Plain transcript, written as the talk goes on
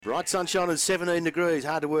Bright sunshine and 17 degrees,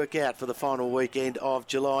 hard to work out for the final weekend of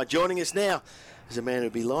July. Joining us now is a man who'll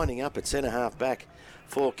be lining up at centre half back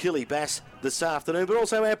for Killy-Bass this afternoon, but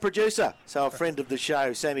also our producer, so a friend of the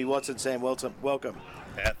show, Sammy Watson. Sam, welcome.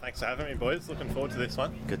 Yeah, thanks for having me, boys. Looking forward to this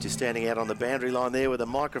one. Got you standing out on the boundary line there with a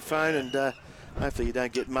microphone, and hopefully you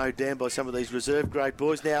don't get mowed down by some of these reserve grade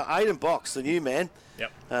boys. Now, Aidan Box, the new man.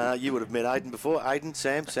 Yep. You would have met Aidan before. Aidan,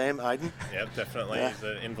 Sam, Aidan. Yep, definitely. He's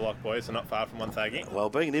an Inverloch boy, so not far from Wonthaggi. Well,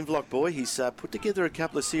 being an Inverloch boy, he's put together a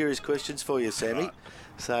couple of serious questions for you, Sammy. Right.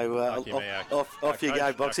 So off you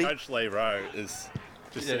go, Boxy. Coach Lee Rowe is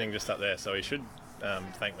just sitting just up there, so he should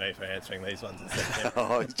thank me for answering these ones instead of him.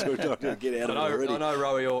 Oh, he's trying to get out of it already. I know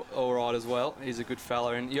Rowie all right as well. He's a good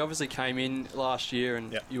fella, and you obviously came in last year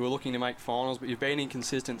and you were looking to make finals, but you've been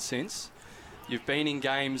inconsistent since. You've been in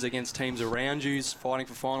games against teams around you fighting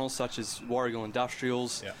for finals, such as Warragul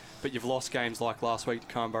Industrials, but you've lost games like last week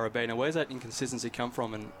to Cornborough B. Now, where's that inconsistency come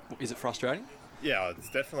from, and is it frustrating? Yeah, it's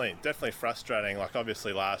definitely frustrating. Like,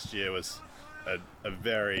 obviously last year was a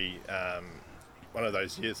very one of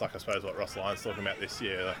those years, like I suppose what Ross Lyon's talking about this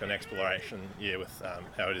year, like an exploration year with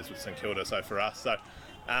how it is with St Kilda. So for us,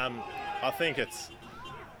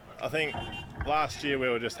 I think last year we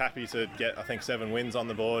were just happy to get 7 wins on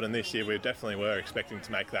the board, and this year we definitely were expecting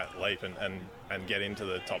to make that leap and get into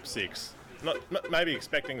the top 6. Not maybe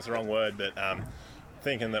expecting is the wrong word, but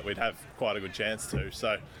thinking that we'd have quite a good chance to.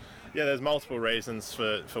 So yeah, there's multiple reasons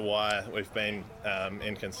for why we've been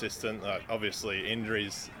inconsistent. Obviously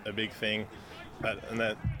injuries a big thing. And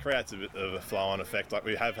that creates a bit of a flow-on effect. Like,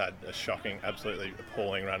 we have had a shocking, absolutely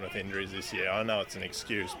appalling run with injuries this year. I know it's an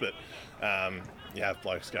excuse, but you have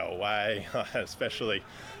blokes go away, especially.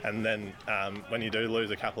 And then when you do lose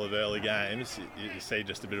a couple of early games, you see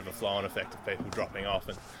just a bit of a flow-on effect of people dropping off.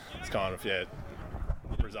 And it's kind of,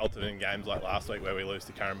 resulted in games like last week where we lose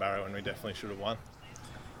to Cornborough when we definitely should have won.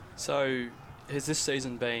 So has this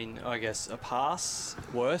season been, I guess, a pass,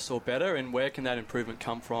 worse or better, and where can that improvement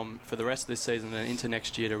come from for the rest of this season and into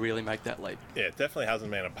next year to really make that leap? Yeah, it definitely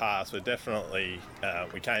hasn't been a pass, but definitely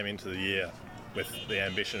we came into the year with the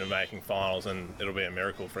ambition of making finals, and it'll be a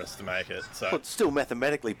miracle for us to make it. So it's still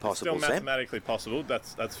mathematically possible, Still mathematically possible,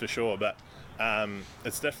 that's for sure, but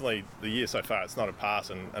it's definitely the year so far, it's not a pass,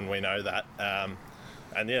 and we know that.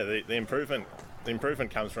 The improvement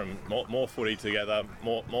comes from more footy together,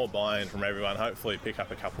 more buy-in from everyone. Hopefully pick up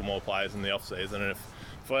a couple more players in the off-season. And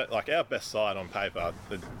if our best side on paper,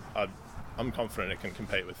 I'm confident it can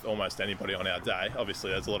compete with almost anybody on our day. Obviously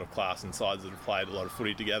there's a lot of class and sides that have played a lot of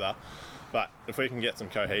footy together. But if we can get some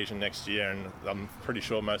cohesion next year, and I'm pretty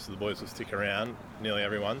sure most of the boys will stick around, nearly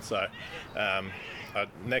everyone. So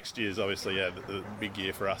next year's obviously the big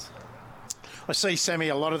year for us. I see, Sammy,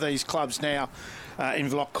 a lot of these clubs now,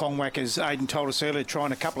 Inverloch, Congwack, as Aidan told us earlier,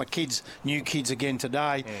 trying a couple of new kids again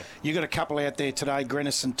today. You got a couple out there today,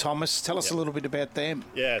 Grennis and Thomas. Tell us a little bit about them.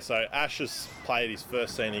 Yeah, so Ash has played his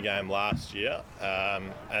first senior game last year,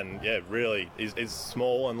 really, he's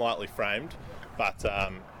small and lightly framed, but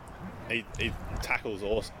he tackles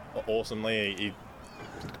awesomely. He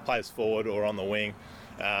plays forward or on the wing.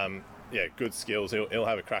 Good skills. He'll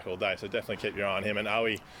have a crack all day, so definitely keep your eye on him. And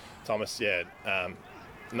Owie Thomas,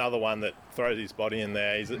 another one that throws his body in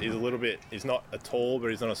there. He's a little bit. He's not a tall,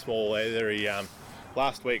 but he's not a small either. He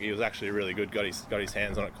last week he was actually really good. Got his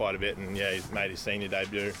hands on it quite a bit, and he's made his senior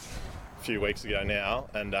debut a few weeks ago now,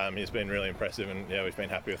 and he's been really impressive. And we've been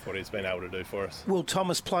happy with what he's been able to do for us. Will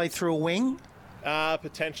Thomas play through a wing?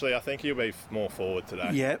 Potentially. I think he'll be more forward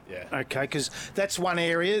today. Yeah. Okay, because that's one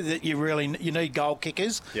area that you need goal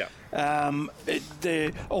kickers. Yeah.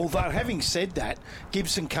 Although, having said that,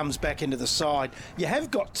 Gibson comes back into the side. You have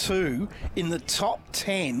got 2 in the top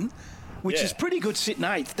 10, which is pretty good sitting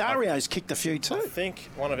 8th. Dario's kicked a few too. I think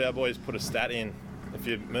one of our boys put a stat in. If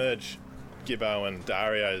you merge Gibbo and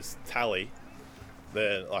Dario's tally,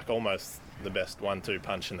 they're like almost the best 1-2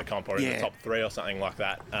 punch in the comp, or in the top 3 or something like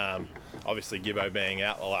that. Obviously Gibbo being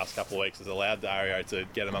out the last couple of weeks has allowed Dario to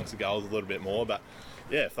get amongst the goals a little bit more, but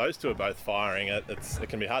if those two are both firing, it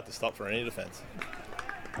can be hard to stop for any defence.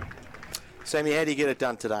 Sammy, how do you get it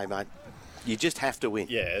done today, mate? You just have to win.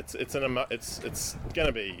 Yeah, it's going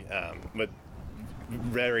to be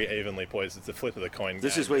very evenly poised. It's a flip of the coin.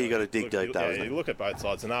 This is where you got to dig deep, though. You look at both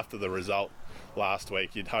sides, and after the result last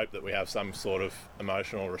week, you'd hope that we have some sort of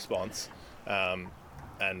emotional response,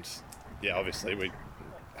 obviously we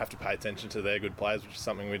have to pay attention to their good players, which is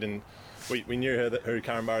something we didn't. We knew who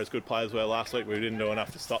Cornborough's good players were last week. We didn't do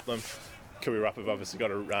enough to stop them. Kiwi Rupp have obviously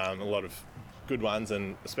got a lot of good ones,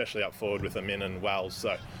 and especially up forward with Amin and Wells.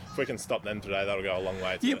 So if we can stop them today, that'll go a long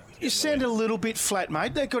way. You sound a little bit flat,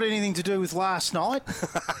 mate. That got anything to do with last night?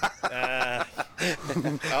 Yeah,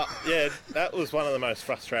 that was one of the most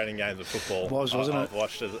frustrating games of football I've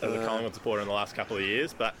watched as a Collingwood supporter in the last couple of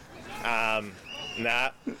years. But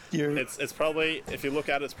it's probably, if you look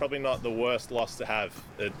at it, it's probably not the worst loss to have.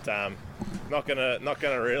 It not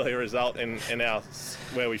gonna really result in our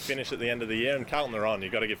where we finish at the end of the year. And Carlton are on.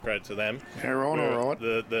 You've got to give credit to them. They're on, all right.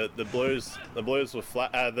 The Blues were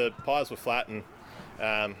flat. The Pies were flat, and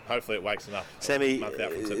hopefully it wakes them up. Sammy, a month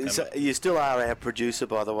out from September. So you still are our producer,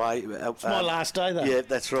 by the way. It's my last day, though. Yeah,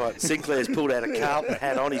 that's right. Sinclair's pulled out a Carlton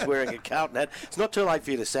hat on. He's wearing a Carlton hat. It's not too late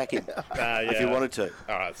for you to sack him if you wanted to.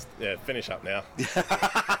 All right, finish up now.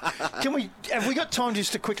 Have we got time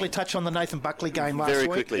just to quickly touch on the Nathan Buckley game last very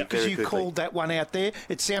week? quickly, because you called that one out there.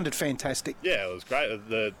 It sounded fantastic. Yeah, it was great.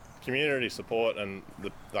 The community support and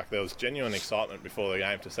there was genuine excitement before the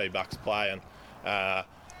game to see Bucks play, and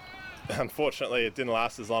unfortunately it didn't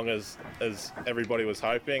last as long as everybody was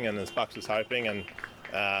hoping and as Bucks was hoping, and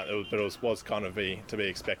it was kind of to be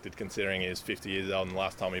expected considering he was 50 years old and the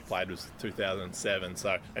last time he played was 2007.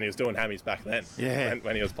 So, and he was doing hammies back then. Yeah.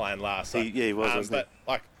 when he was playing last. So, he was. But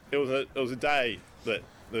it was a day that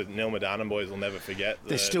the Neil Madanan boys will never forget.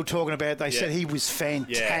 They're still talking about it. They said he was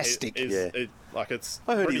fantastic. I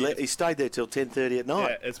heard he stayed there till 10:30 at night.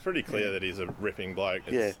 Yeah, it's pretty clear that he's a ripping bloke.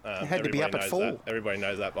 He had to be up at 4. Everybody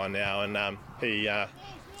knows that by now, and the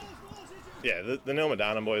Neil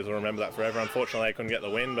Madanan boys will remember that forever. Unfortunately, they couldn't get the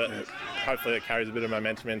win, but hopefully it carries a bit of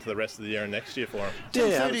momentum into the rest of the year and next year for him.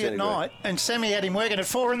 10:30 at night, and Sammy had him working at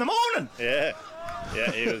 4 in the morning.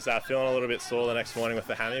 Yeah, he was feeling a little bit sore the next morning with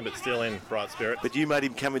the hammy, but still in bright spirits. But you made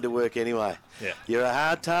him come into work anyway. Yeah. You're a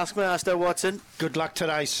hard taskmaster, Watson. Good luck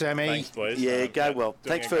today, Sammy. Thanks, boys. Yeah, go well.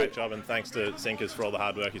 Thanks for a great job, and thanks to Sinkers for all the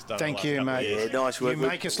hard work he's done. Thank you, mate. Yeah, nice work. You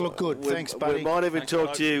make us look good. Thanks, buddy. We might even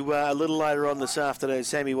talk to you a little later on this afternoon.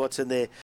 Sammy Watson there